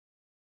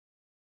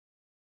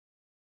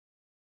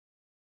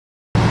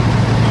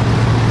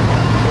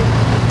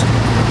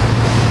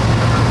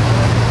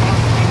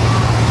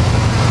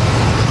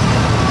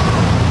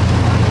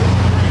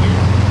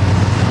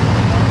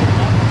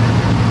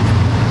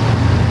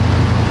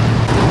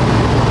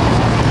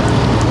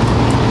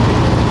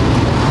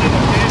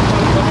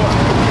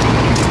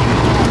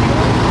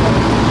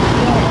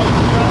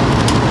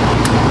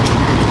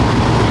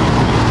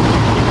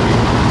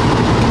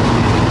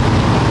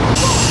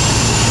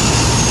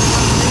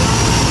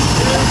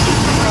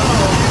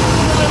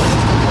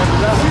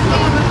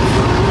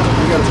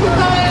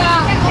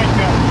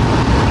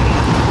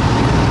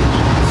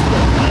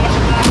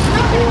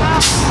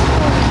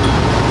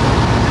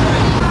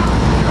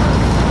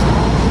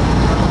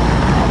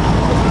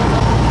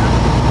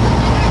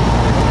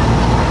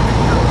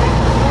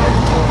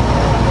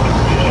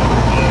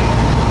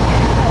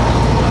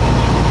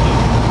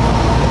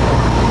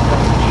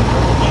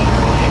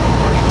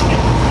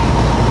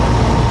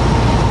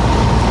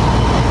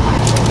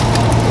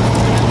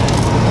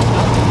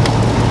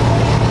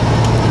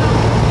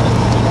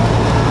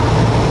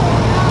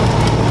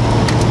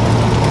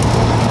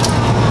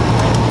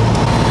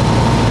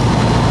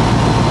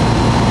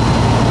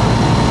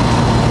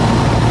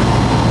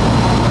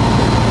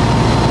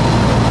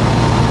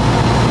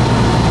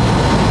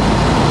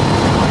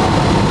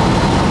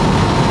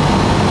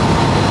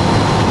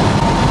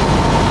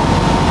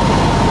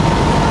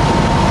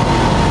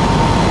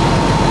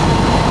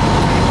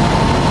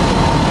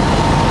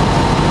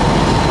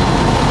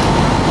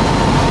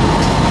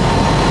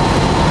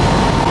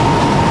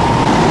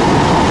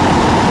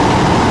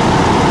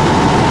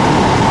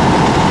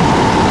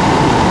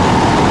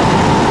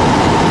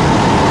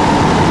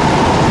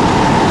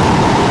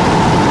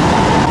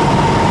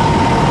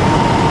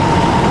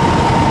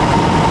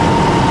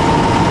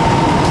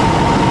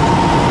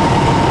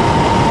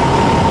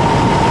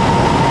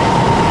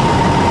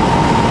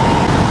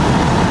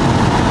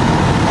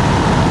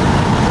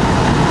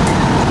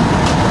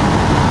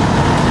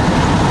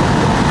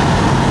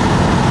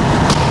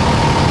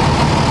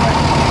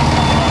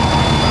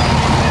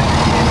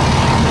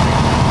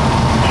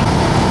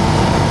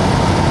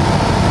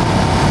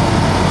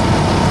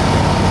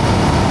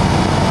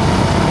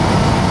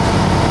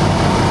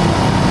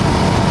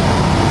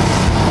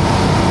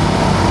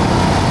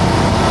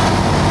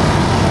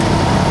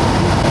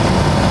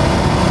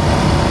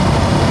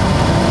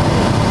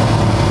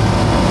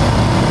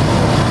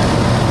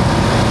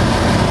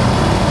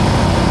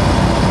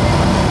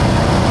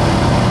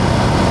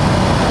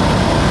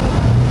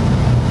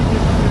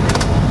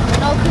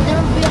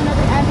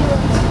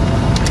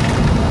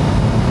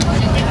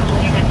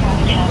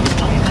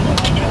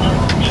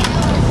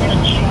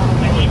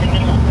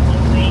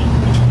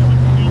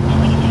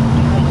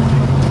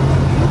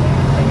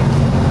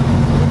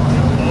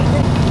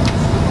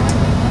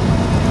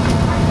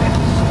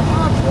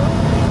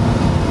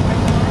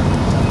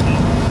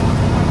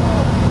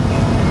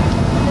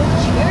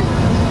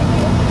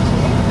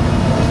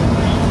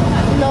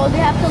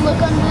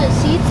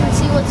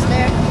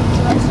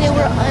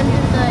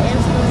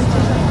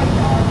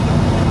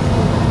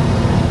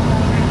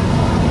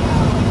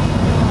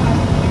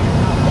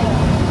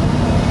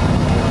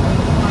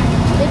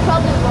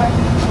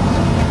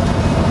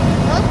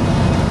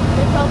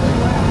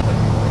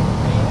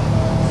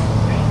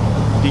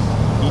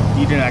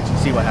You didn't actually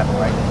see what happened,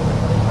 right?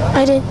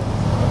 I did.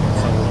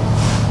 So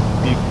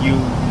you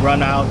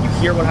run out, you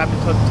hear what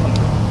happened. Tell me.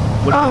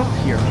 What did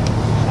you hear?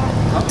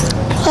 Huh?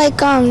 Like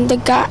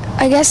the guy,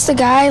 I guess the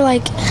guy,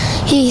 like,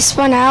 he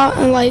spun out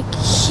and like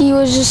he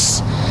was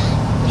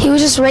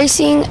just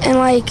racing, and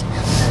like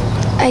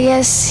I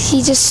guess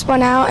he just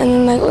spun out, and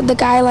then like the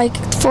guy, like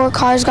 4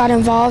 cars got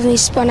involved and he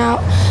spun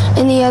out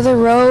in the other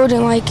road,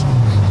 and like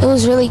it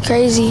was really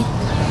crazy.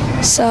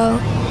 So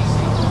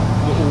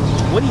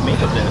what do you make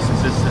of this?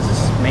 Does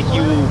this make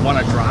you want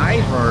to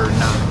drive or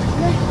not?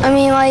 I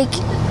mean, like,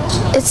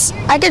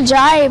 I could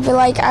drive, but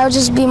like I would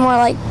just be more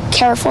like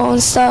careful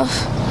and stuff.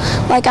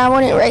 Like I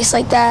wouldn't race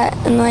like that,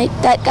 and like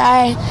that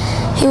guy,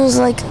 he was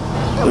like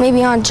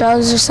maybe on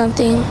drugs or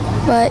something,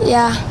 but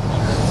yeah.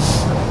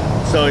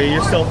 So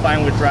you're still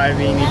fine with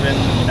driving, even,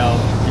 you know,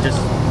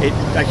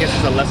 I guess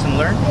it's a lesson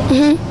learned?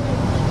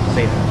 Mm-hmm.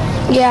 Say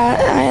that.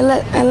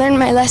 Yeah, I learned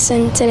my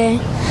lesson today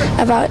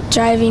about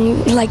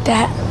driving like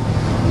that.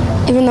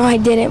 Even though I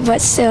didn't, but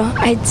still,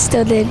 I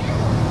still did.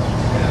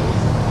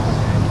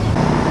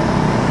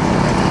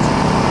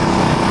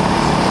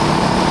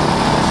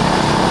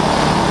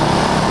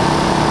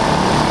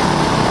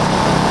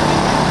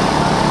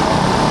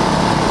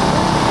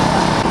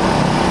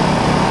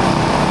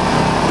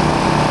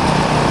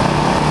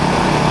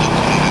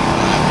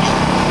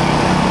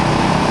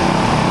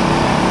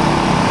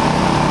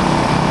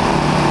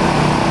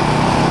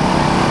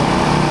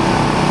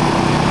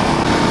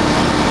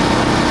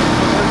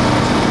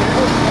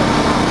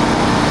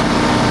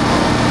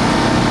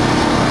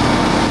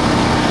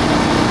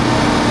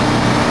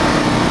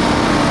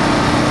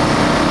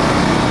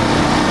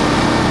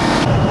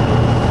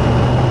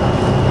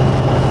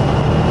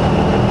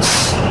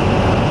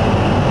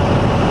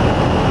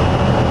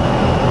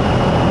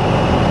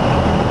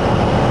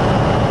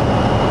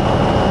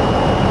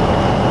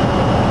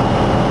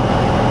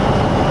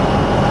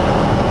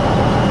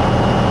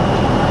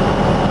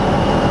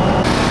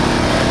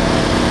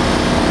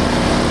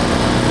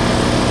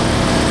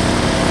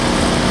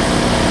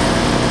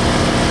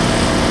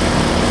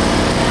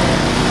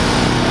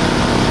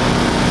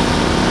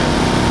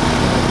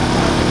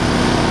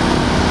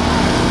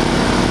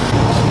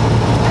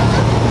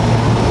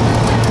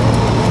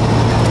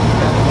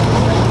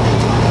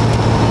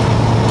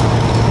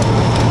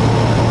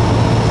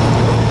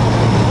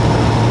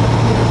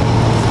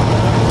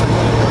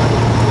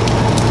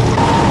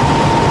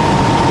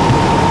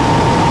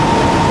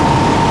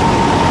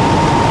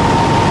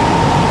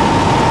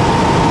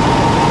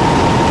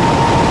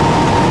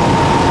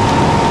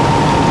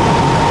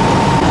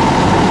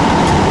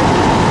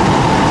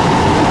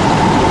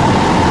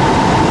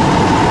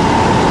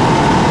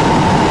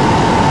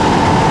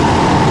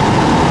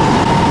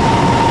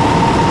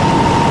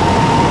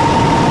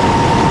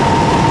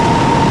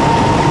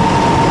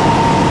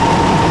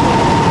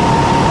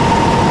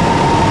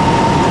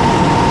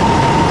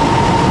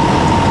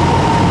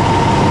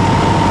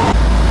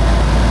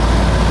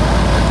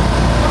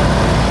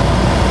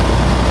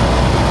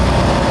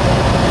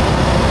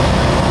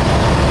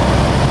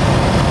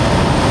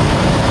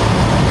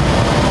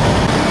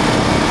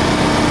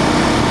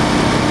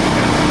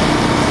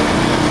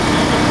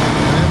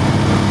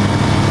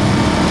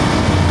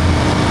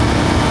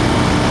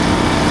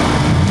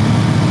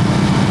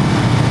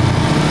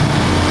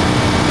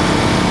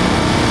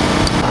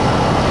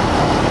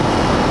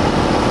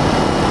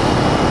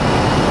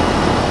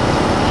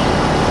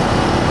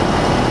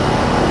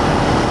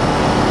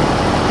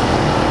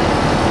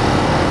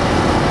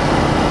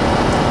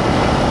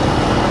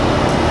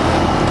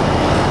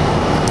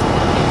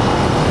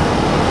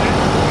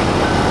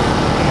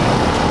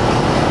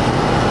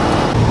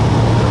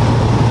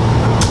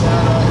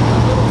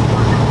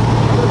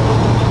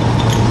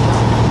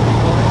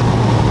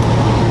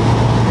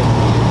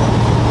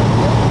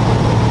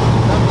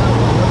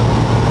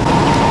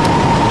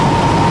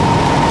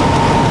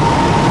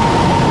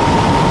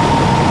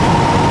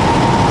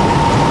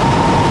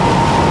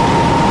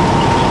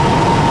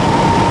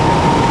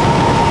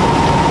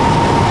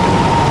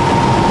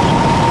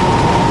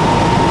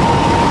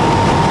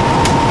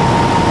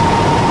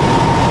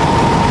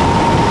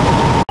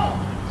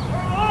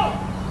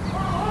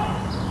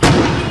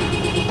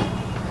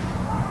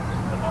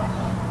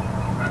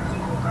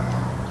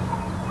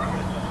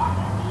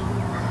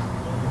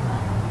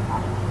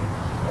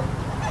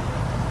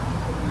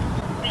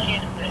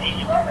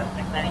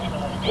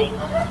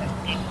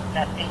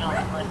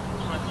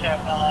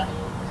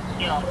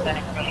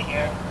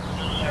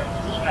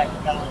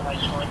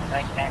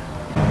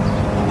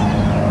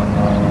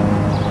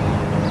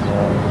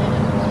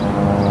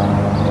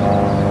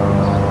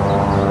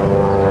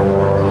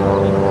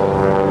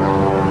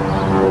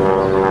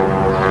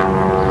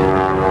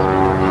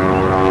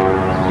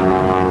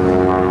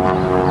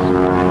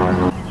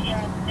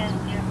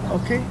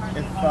 Okay,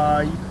 if you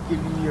could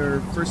give me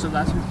your first and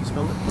last name, can you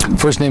spell it?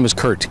 First name is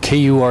Kurt,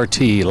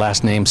 K-U-R-T.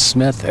 Last name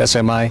Smith,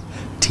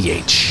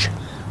 S-M-I-T-H.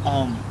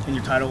 And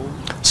your title?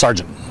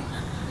 Sergeant.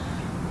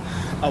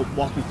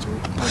 Walk me through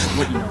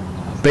what you know.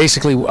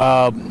 Basically,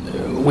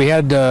 we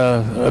had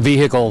a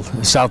vehicle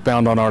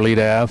southbound on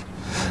Arleta Ave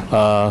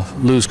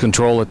lose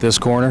control at this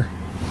corner.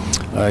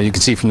 You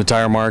can see from the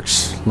tire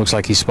marks, looks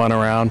like he spun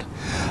around,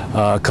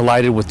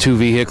 collided with two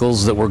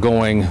vehicles that were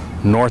going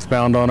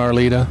northbound on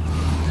Arleta,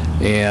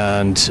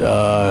 and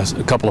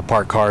a couple of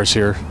parked cars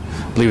here.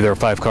 I believe there were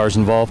 5 cars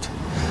involved,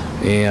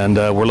 and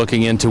we're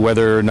looking into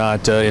whether or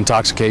not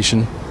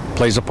intoxication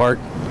plays a part.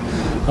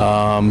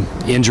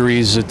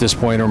 Injuries at this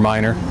point are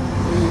minor,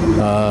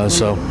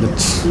 so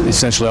that's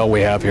essentially all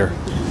we have here.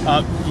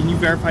 Can you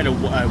verify that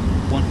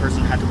one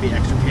person had to be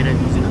extricated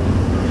using it?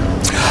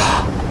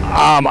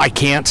 I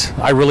can't.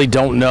 I really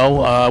don't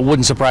know.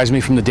 Wouldn't surprise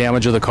me from the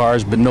damage of the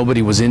cars, but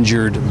nobody was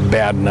injured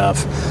bad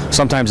enough.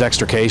 Sometimes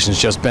extrication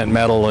is just bent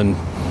metal and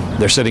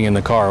they're sitting in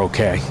the car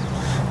okay.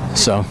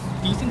 So.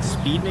 Do you think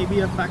speed may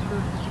be a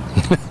factor?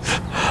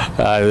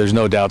 There's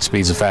no doubt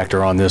speed's a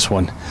factor on this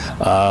one.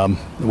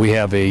 We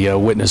have a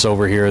witness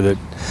over here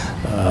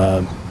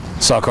that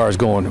saw cars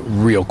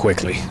going real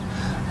quickly.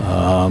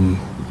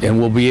 And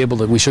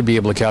we should be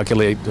able to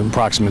calculate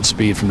approximate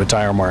speed from the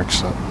tire marks.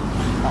 So.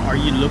 Are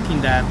you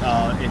looking at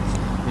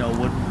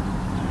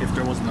if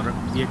there was another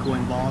vehicle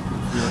involved?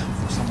 If you're looking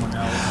for someone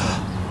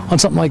else? On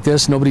something like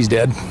this, nobody's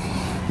dead,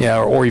 yeah,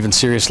 or even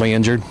seriously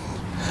injured.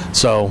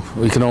 So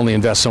we can only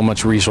invest so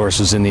much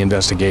resources in the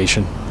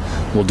investigation.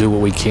 We'll do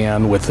what we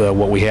can with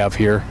what we have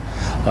here.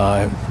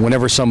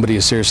 Whenever somebody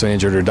is seriously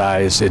injured or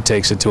dies, it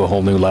takes it to a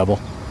whole new level.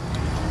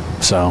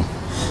 So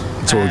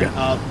that's what we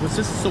got. Was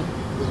this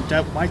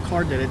that white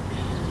car?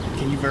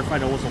 Can you verify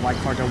that was a white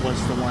car that was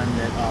the one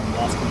that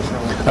lost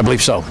control? I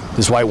believe so.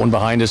 This white one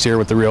behind us here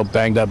with the real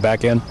banged up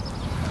back end.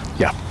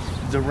 Yeah.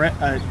 The red.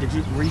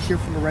 Were you here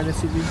from the red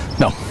SUV?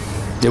 No,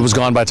 it was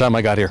gone by the time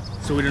I got here.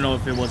 So we don't know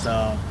if it was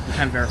we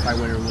can't verify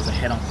whether it was a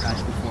head-on crash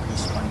before he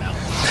spun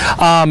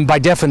out. By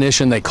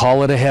definition, they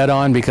call it a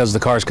head-on because the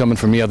car's coming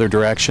from the other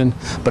direction,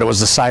 but it was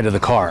the side of the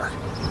car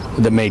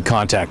that made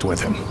contact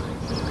with him.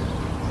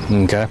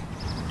 Okay.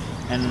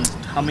 And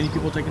how many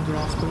people taken to the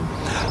hospital?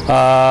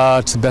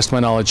 To the best of my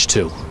knowledge,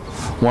 2.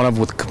 One of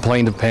with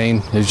complaint of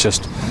pain.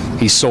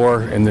 He's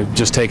sore and they're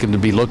just taken to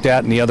be looked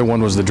at, and the other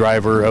one was the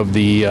driver of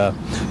the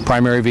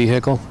primary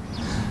vehicle.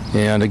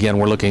 And again,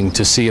 we're looking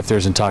to see if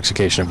there's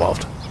intoxication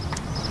involved.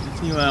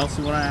 Anything else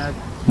you want to add?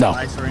 No.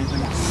 Advice or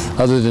anything?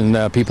 Other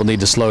than people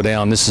need to slow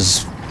down. This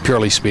is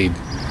purely speed.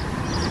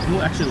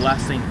 Well, actually, the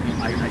last thing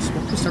I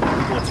spoke to several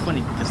people. It's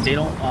funny because they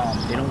all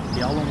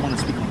don't want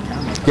to speak on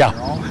camera. But Yeah. They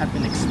all have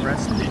been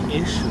expressing the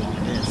issue on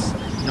this.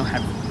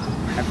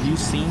 Have you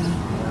seen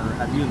or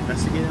have you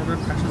investigated other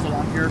crashes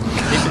along here?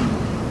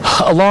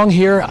 Along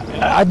here,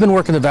 I've been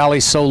working the valley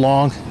so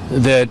long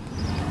that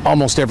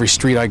almost every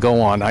street I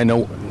go on, I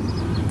know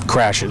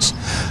crashes.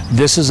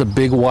 This is a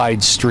big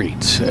wide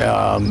street,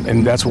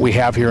 and that's what we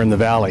have here in the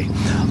valley.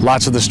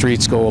 Lots of the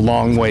streets go a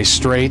long way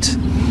straight,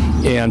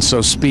 and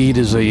so speed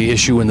is an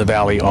issue in the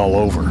valley all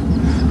over.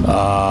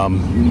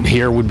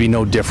 Here would be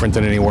no different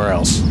than anywhere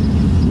else.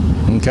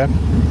 Okay?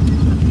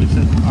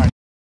 All right.